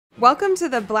Welcome to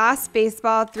the Blast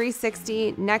Baseball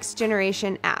 360 Next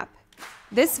Generation app.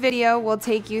 This video will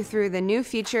take you through the new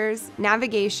features,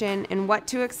 navigation, and what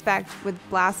to expect with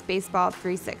Blast Baseball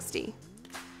 360.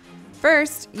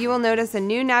 First, you will notice a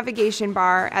new navigation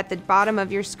bar at the bottom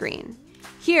of your screen.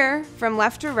 Here, from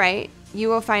left to right, you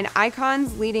will find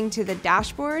icons leading to the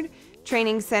dashboard,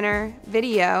 training center,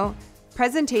 video,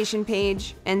 presentation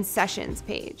page, and sessions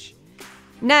page.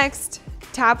 Next,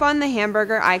 tap on the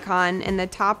hamburger icon in the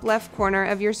top left corner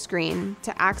of your screen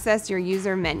to access your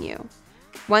user menu.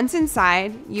 Once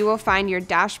inside, you will find your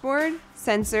dashboard,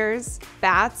 sensors,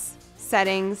 bats,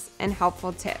 settings, and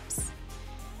helpful tips.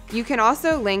 You can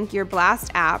also link your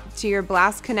Blast app to your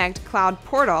Blast Connect cloud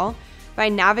portal by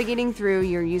navigating through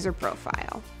your user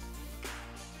profile.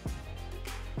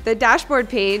 The dashboard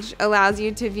page allows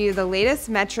you to view the latest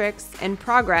metrics and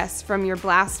progress from your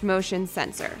Blast Motion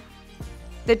sensor.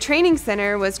 The Training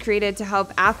Center was created to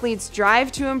help athletes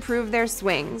drive to improve their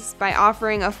swings by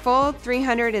offering a full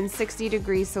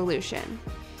 360-degree solution.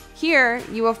 Here,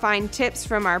 you will find tips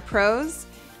from our pros,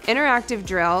 interactive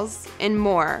drills, and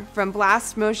more from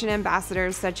Blast Motion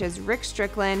ambassadors such as Rick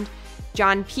Strickland,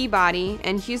 John Peabody,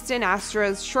 and Houston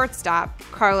Astros shortstop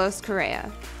Carlos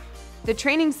Correa. The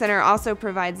Training Center also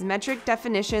provides metric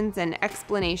definitions and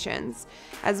explanations,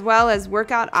 as well as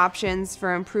workout options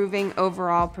for improving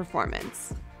overall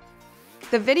performance.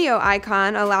 The video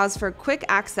icon allows for quick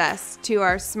access to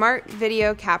our Smart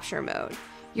Video Capture mode.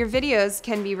 Your videos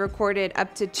can be recorded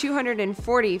up to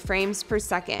 240 frames per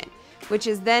second, which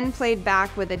is then played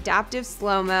back with adaptive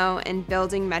slow-mo and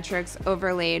building metrics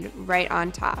overlaid right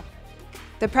on top.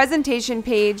 The presentation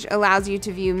page allows you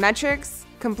to view metrics,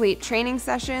 complete training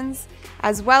sessions,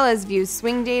 as well as view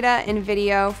swing data and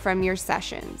video from your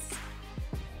sessions.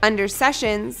 Under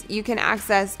Sessions, you can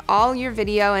access all your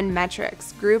video and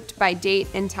metrics grouped by date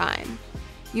and time.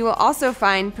 You will also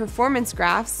find performance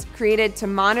graphs created to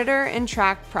monitor and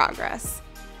track progress.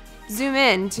 Zoom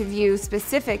in to view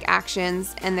specific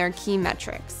actions and their key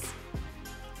metrics.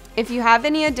 If you have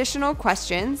any additional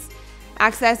questions,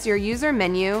 access your user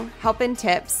menu, Help and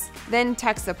Tips, then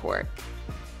Tech Support.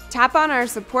 Tap on our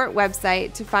support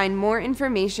website to find more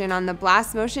information on the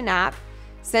Blast Motion app,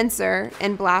 sensor,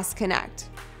 and Blast Connect.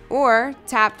 Or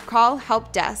tap Call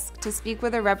Help Desk to speak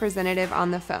with a representative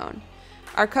on the phone.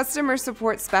 Our customer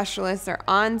support specialists are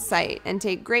on site and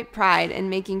take great pride in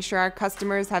making sure our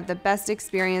customers have the best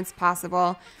experience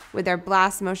possible with their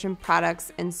Blast Motion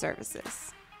products and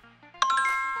services.